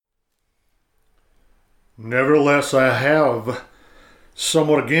Nevertheless, I have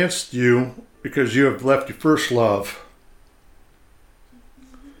somewhat against you, because you have left your first love.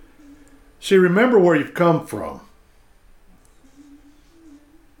 See, remember where you've come from,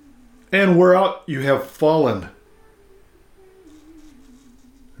 and whereout you have fallen,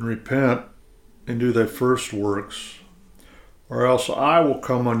 and repent and do thy first works, or else I will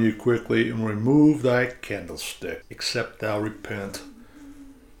come on you quickly and remove thy candlestick, except thou repent.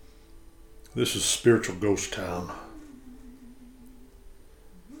 This is spiritual ghost town.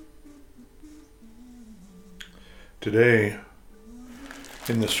 Today,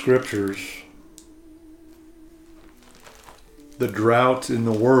 in the scriptures, the drought in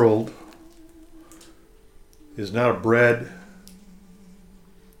the world is not of bread,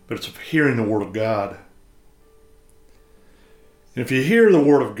 but it's of hearing the Word of God. And if you hear the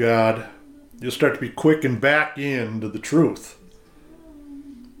Word of God, you'll start to be quickened back into the truth.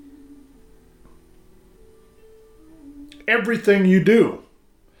 Everything you do.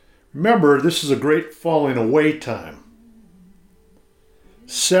 Remember, this is a great falling away time.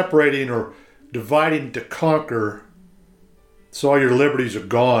 Separating or dividing to conquer, so all your liberties are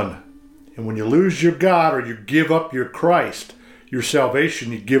gone. And when you lose your God, or you give up your Christ, your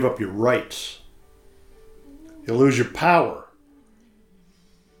salvation, you give up your rights. You lose your power.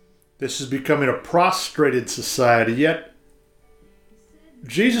 This is becoming a prostrated society, yet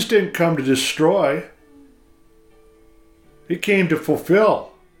Jesus didn't come to destroy. He came to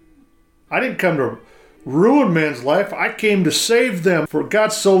fulfill. I didn't come to ruin man's life. I came to save them. For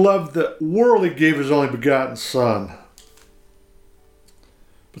God so loved the world, He gave His only begotten Son.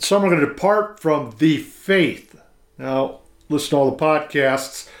 But some are going to depart from the faith. Now, listen to all the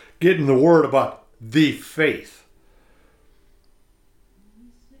podcasts, getting the word about the faith.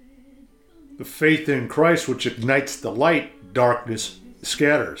 The faith in Christ, which ignites the light, darkness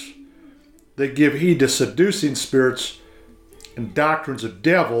scatters. They give heed to seducing spirits and doctrines of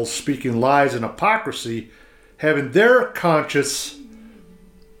devils, speaking lies and hypocrisy, having their conscience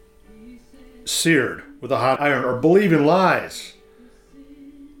seared with a hot iron, or believing lies.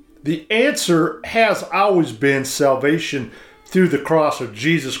 The answer has always been salvation through the cross of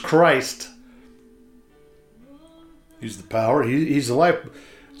Jesus Christ. He's the power. He's the life.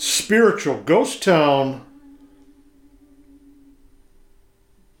 Spiritual ghost town.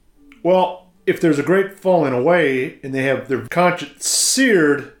 Well, if there's a great falling away and they have their conscience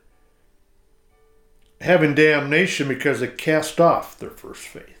seared, having damnation because they cast off their first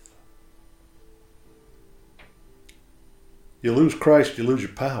faith. You lose Christ, you lose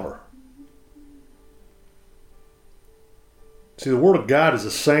your power. See, the Word of God is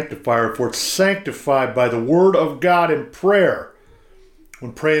a sanctifier, for it's sanctified by the Word of God in prayer.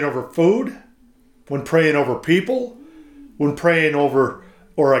 When praying over food, when praying over people, when praying over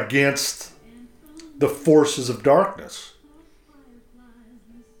or against the forces of darkness.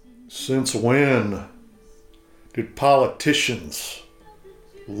 Since when did politicians,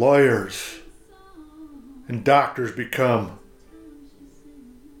 lawyers, and doctors become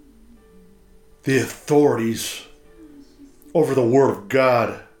the authorities over the Word of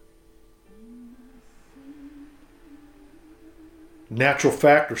God? Natural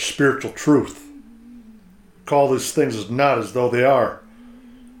fact or spiritual truth. Call these things as not as though they are.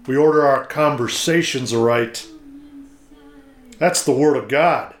 We order our conversations aright. That's the Word of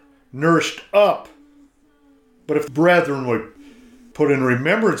God, nourished up. But if brethren would put in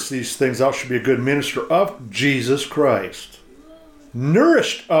remembrance these things, thou should be a good minister of Jesus Christ,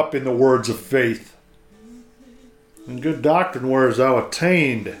 nourished up in the words of faith, and good doctrine whereas thou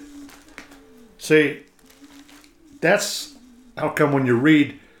attained. See, that's how come when you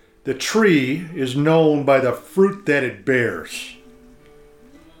read, the tree is known by the fruit that it bears.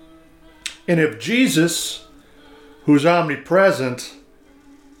 And if Jesus, who's omnipresent,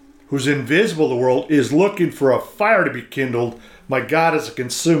 who's invisible to the world, is looking for a fire to be kindled, my God is a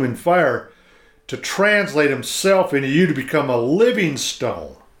consuming fire, to translate Himself into you to become a living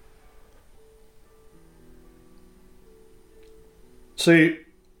stone. See,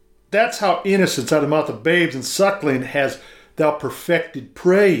 that's how innocence out of the mouth of babes and suckling has thou perfected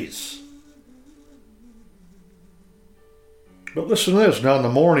praise. But listen to this. Now in the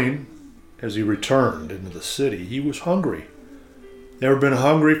morning, as He returned into the city, He was hungry. Never been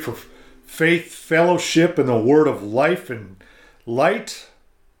hungry for faith, fellowship, and the word of life and light?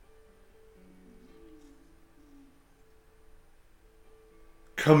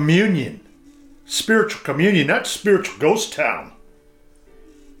 Communion. Spiritual communion, not spiritual ghost town.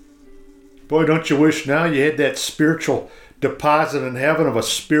 Boy, don't you wish now you had that spiritual deposit in heaven of a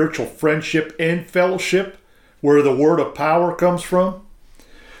spiritual friendship and fellowship where the word of power comes from?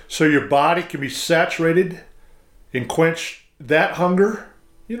 so your body can be saturated and quench that hunger.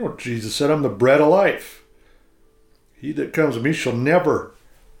 You know what Jesus said, I'm the bread of life. He that comes to me shall never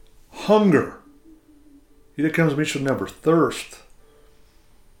hunger. He that comes to me shall never thirst.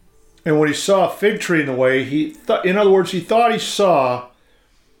 And when he saw a fig tree in the way, he thought he saw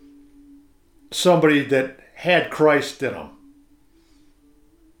somebody that had Christ in him.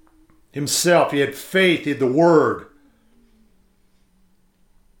 Himself, he had faith, he had the Word.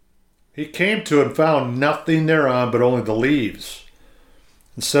 He came to it and found nothing thereon but only the leaves,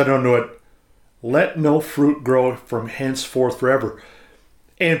 and said unto it, let no fruit grow from henceforth forever.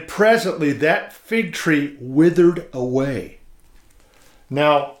 And presently that fig tree withered away.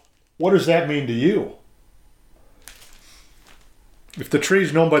 Now, what does that mean to you? If the tree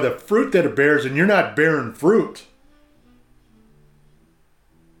is known by the fruit that it bears and you're not bearing fruit,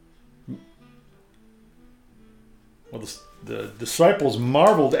 well, the disciples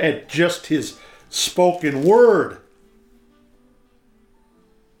marveled at just his spoken word.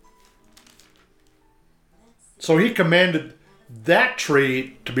 So he commanded that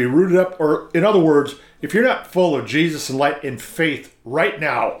tree to be rooted up, or in other words, if you're not full of Jesus and light and faith right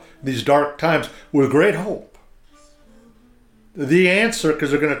now, in these dark times, with great hope, the answer, because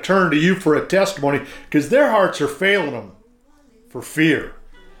they're going to turn to you for a testimony, because their hearts are failing them for fear.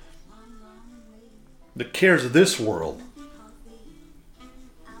 The cares of this world.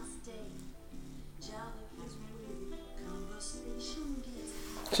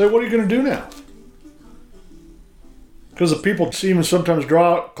 So what are you going to do now? Because the people seem to sometimes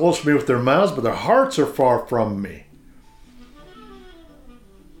draw close to me with their mouths, but their hearts are far from me.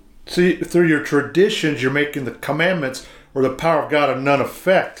 See, through your traditions, you're making the commandments or the power of God of none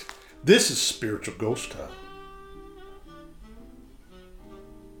effect. This is spiritual ghost town.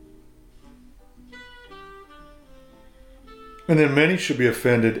 And then many shall be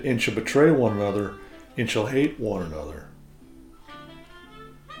offended and shall betray one another and shall hate one another.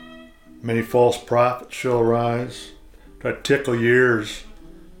 Many false prophets shall arise, try to tickle your ears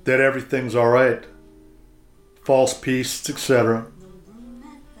that everything's all right. False peace, etc.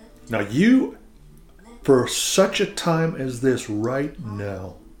 Now you, for such a time as this right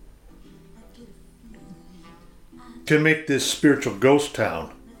now, can make this spiritual ghost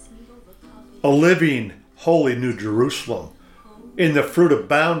town a living, holy New Jerusalem, in the fruit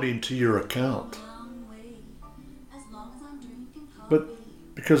abounding to your account. But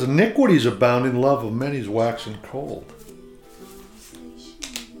because iniquities abound in love of many is waxing cold.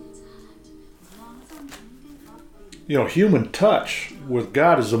 You know, human touch with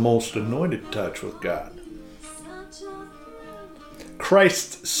God is the most anointed touch with God.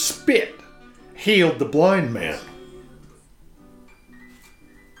 Christ's spit healed the blind man.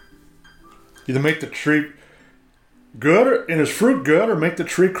 Either make the tree good and his fruit good, or make the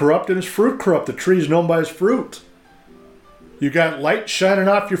tree corrupt and his fruit corrupt. The tree is known by his fruit. You got light shining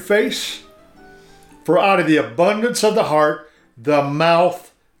off your face? For out of the abundance of the heart, the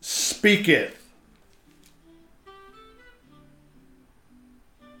mouth speaketh.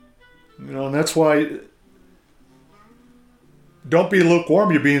 You know, and that's why don't be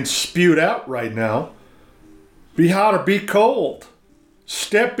lukewarm. You're being spewed out right now. Be hot or be cold.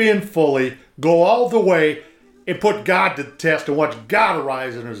 Step in fully, go all the way, and put God to the test and watch God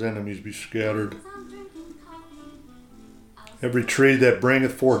arise and his enemies be scattered. Every tree that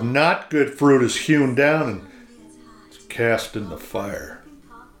bringeth forth not good fruit is hewn down and is cast in the fire.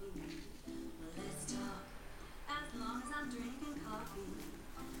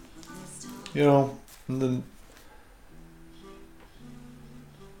 You know, and then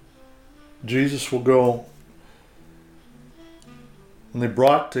Jesus will go, and they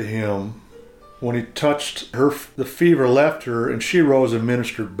brought to him, when he touched her, the fever left her, and she rose and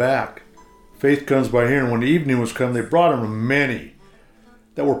ministered back. Faith comes by hearing. When the evening was come, they brought him many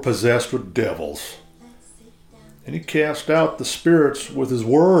that were possessed with devils. And he cast out the spirits with his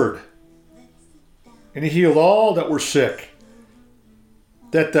word. And he healed all that were sick,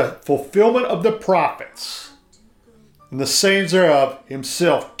 that the fulfillment of the prophets and the sayings thereof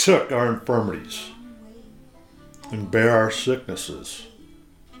himself took our infirmities and bare our sicknesses.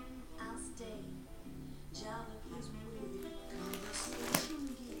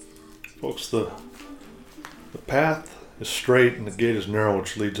 Folks, the path is straight and the gate is narrow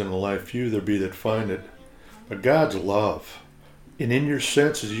which leads unto life. Few there be that find it. But God's love, and in your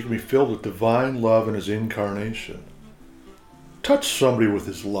senses you can be filled with divine love in his incarnation. Touch somebody with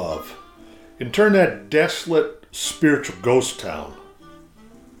his love and turn that desolate spiritual ghost town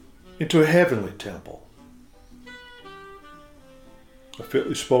into a heavenly temple. A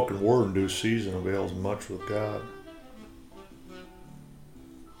fitly spoken word in due season avails much with God.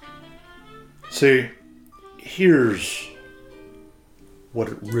 See, here's what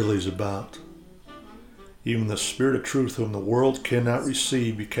it really is about. Even the Spirit of truth whom the world cannot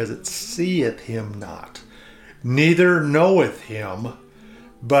receive, because it seeth him not, neither knoweth him,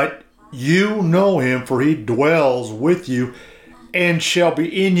 but you know him, for he dwells with you and shall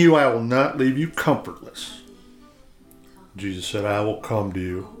be in you. I will not leave you comfortless. Jesus said, I will come to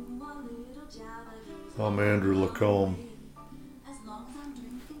you. I'm Andrew Lacombe.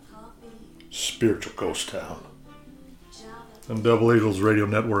 Spiritual Ghost Town. And Double Eagles Radio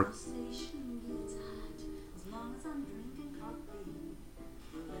Network.